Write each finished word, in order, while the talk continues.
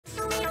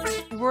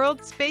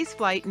World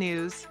Spaceflight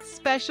News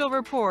Special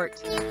Report.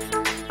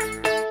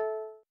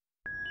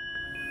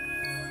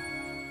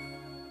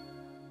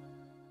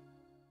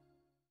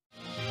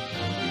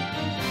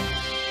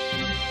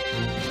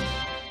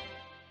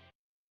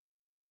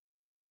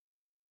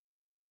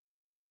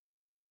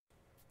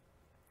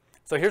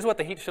 So here's what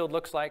the heat shield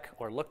looks like,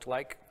 or looked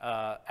like,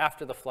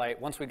 after the flight.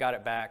 Once we got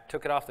it back,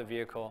 took it off the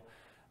vehicle.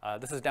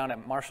 This is down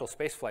at Marshall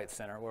Spaceflight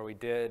Center, where we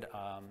did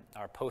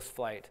our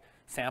post-flight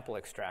sample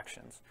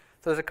extractions.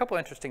 So there's a couple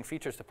interesting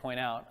features to point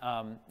out.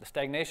 The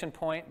stagnation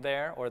point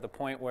there, or the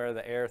point where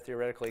the air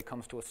theoretically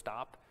comes to a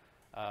stop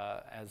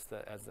as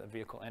the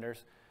vehicle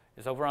enters,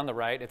 is over on the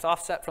right. It's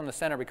offset from the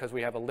center because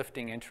we have a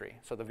lifting entry.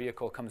 So the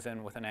vehicle comes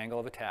in with an angle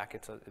of attack.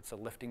 It's a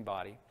lifting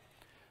body.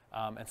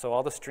 And so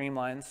all the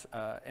streamlines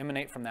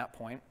emanate from that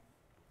point.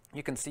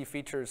 You can see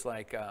features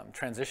like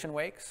transition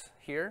wakes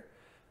here.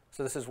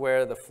 So this is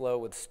where the flow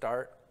would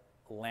start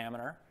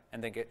laminar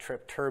and then get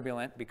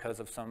turbulent because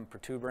of some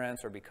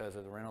protuberance or because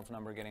of the Reynolds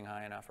number getting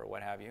high enough or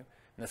what have you. In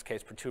this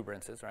case,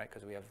 protuberances, right,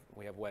 because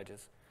we have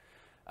wedges.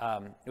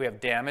 We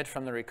have damage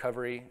from the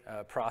recovery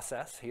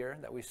process here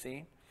that we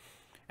see.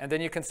 And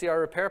then you can see our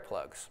repair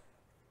plugs.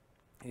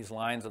 These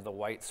lines of the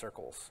white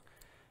circles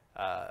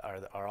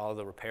are all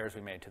the repairs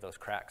we made to those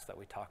cracks that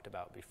we talked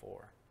about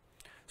before.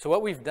 So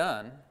what we've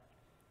done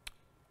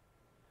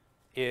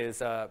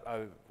is,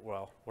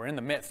 well, we're in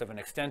the midst of an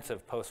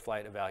extensive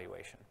post-flight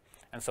evaluation.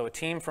 And so a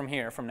team from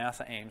here, from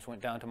NASA Ames,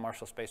 went down to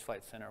Marshall Space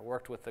Flight Center,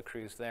 worked with the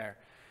crews there.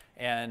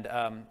 And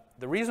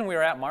the reason we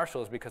were at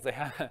Marshall is because they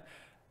have an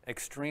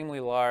extremely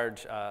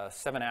large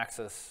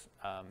 7-axis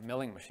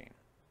milling machine.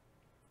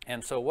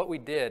 And so what we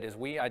did is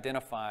we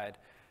identified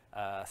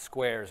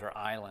squares or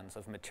islands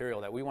of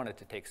material that we wanted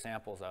to take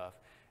samples of.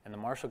 And the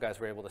Marshall guys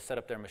were able to set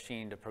up their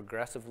machine to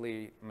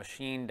progressively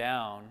machine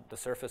down the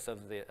surface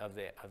of the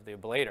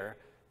ablator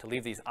to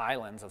leave these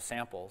islands of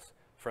samples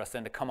for us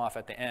then to come off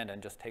at the end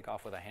and just take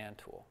off with a hand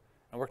tool.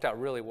 And it worked out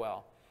really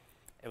well.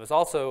 It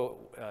also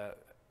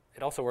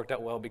worked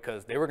out well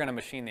because they were going to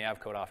machine the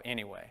Avcode off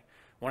anyway.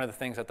 One of the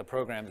things that the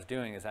program is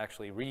doing is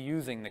actually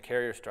reusing the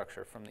carrier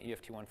structure from the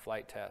EFT-1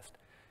 flight test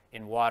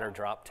in water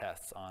drop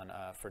tests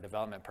for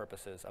development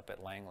purposes up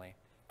at Langley,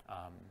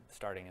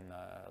 starting in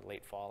the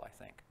late fall, I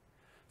think.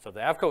 So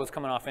the Avcode was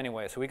coming off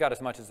anyway, so we got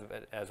as much of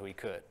it as we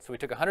could. So we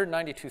took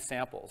 192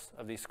 samples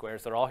of these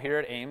squares. They're all here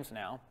at Ames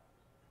now.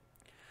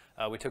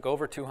 We took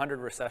over 200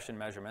 recession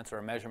measurements, or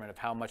a measurement of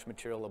how much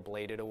material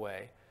ablated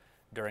away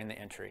during the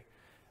entry.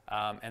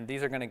 And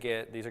these are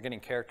getting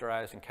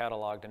characterized and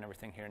cataloged and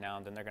everything here now,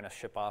 and then they're going to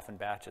ship off in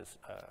batches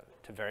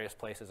to various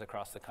places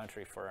across the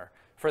country for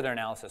further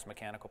analysis,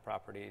 mechanical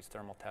properties,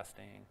 thermal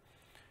testing,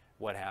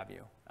 what have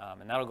you.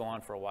 And that'll go on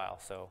for a while,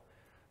 so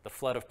the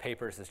flood of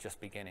papers is just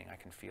beginning. I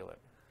can feel it.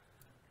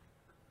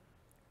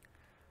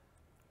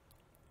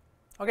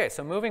 Okay,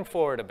 so moving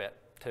forward a bit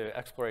to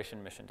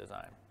exploration mission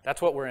design. That's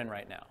what we're in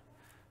right now.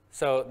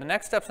 So the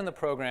next steps in the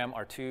program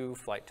are 2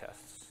 flight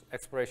tests,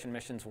 exploration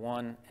missions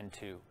 1 and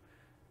 2.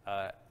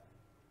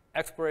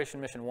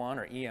 Exploration mission 1,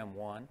 or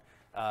EM1,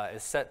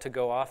 is set to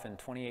go off in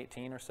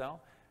 2018 or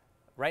so.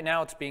 Right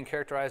now it's being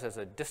characterized as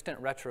a distant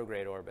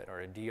retrograde orbit,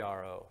 or a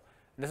DRO.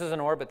 And this is an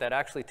orbit that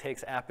actually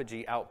takes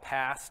apogee out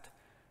past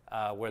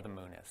where the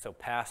moon is, so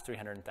past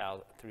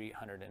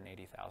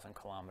 380,000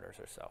 kilometers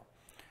or so.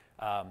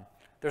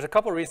 There's a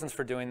couple reasons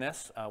for doing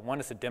this. One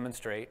is to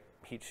demonstrate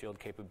heat shield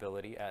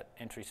capability at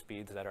entry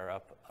speeds that are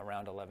up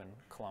around 11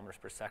 kilometers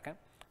per second.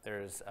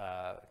 There's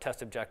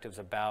test objectives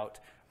about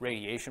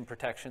radiation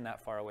protection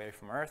that far away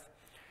from Earth.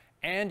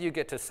 And you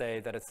get to say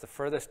that it's the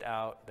furthest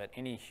out that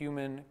any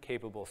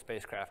human-capable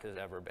spacecraft has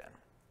ever been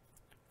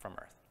from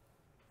Earth.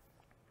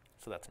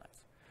 So that's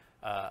nice.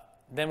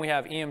 Then we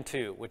have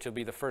EM2, which will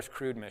be the first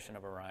crewed mission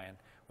of Orion,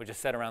 which is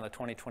set around the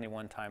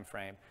 2021 time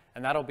frame.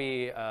 And that'll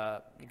be,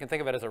 you can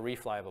think of it as a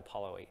refly of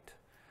Apollo 8.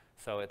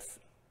 So it's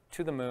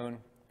to the moon,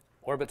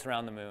 orbits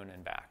around the moon,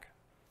 and back.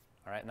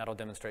 All right, and that'll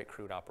demonstrate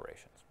crewed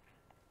operations.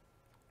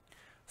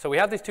 So we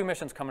have these 2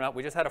 missions coming up.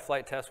 We just had a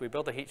flight test. We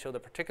built a heat shield a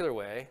particular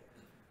way,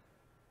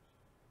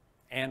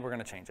 and we're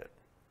going to change it.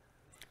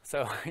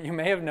 So you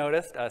may have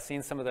noticed,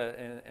 seen some of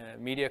the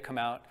media come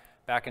out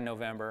back in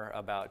November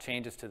about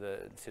changes to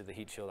the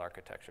heat shield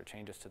architecture,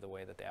 changes to the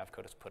way that the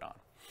Avcode is put on.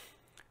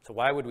 So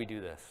why would we do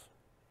this?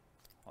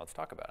 Well, let's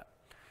talk about it.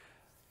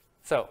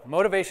 So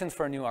motivations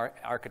for a new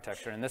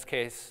architecture, in this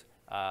case,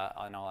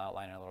 and I'll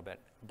outline it a little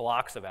bit,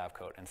 blocks of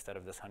Avcode instead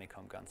of this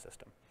honeycomb gun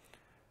system.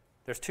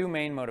 There's 2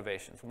 main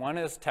motivations. One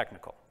is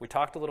technical. We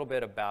talked a little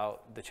bit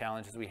about the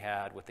challenges we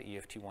had with the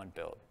EFT-1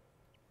 build.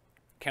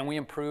 Can we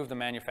improve the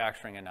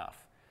manufacturing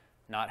enough,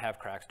 not have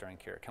cracks during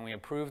cure? Can we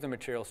improve the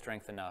material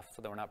strength enough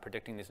so that we're not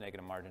predicting these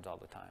negative margins all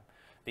the time?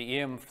 The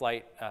EM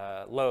flight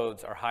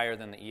loads are higher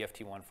than the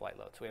EFT-1 flight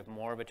loads, so we have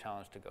more of a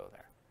challenge to go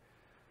there.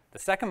 The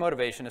second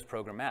motivation is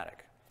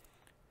programmatic,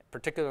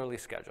 particularly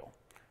schedule.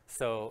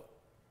 So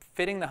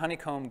fitting the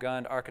honeycomb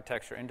gunned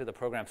architecture into the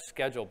program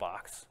schedule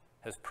box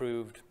has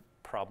proved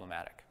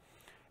problematic.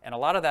 And a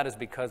lot of that is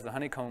because the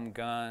honeycomb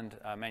gunned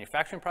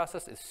manufacturing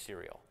process is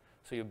serial.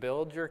 So you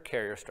build your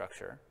carrier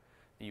structure,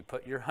 you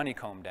put your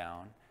honeycomb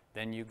down,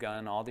 then you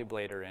gun all the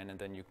ablator in, and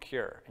then you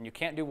cure. And you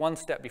can't do one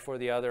step before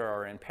the other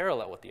or in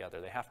parallel with the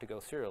other. They have to go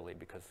serially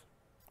because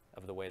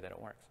of the way that it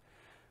works.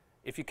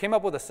 If you came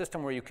up with a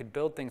system where you could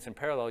build things in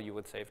parallel, you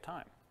would save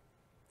time.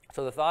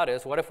 So the thought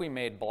is, what if we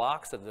made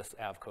blocks of this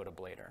AVCode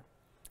ablator?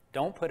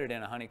 Don't put it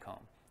in a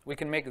honeycomb. We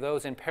can make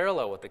those in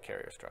parallel with the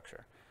carrier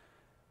structure.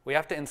 We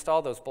have to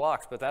install those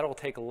blocks, but that will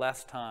take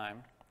less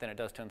time than it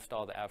does to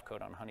install the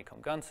AVCode on a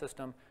honeycomb gun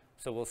system,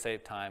 so we'll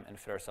save time and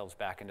fit ourselves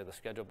back into the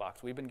schedule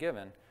box we've been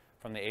given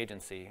from the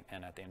agency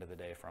and at the end of the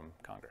day from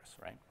Congress,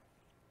 right?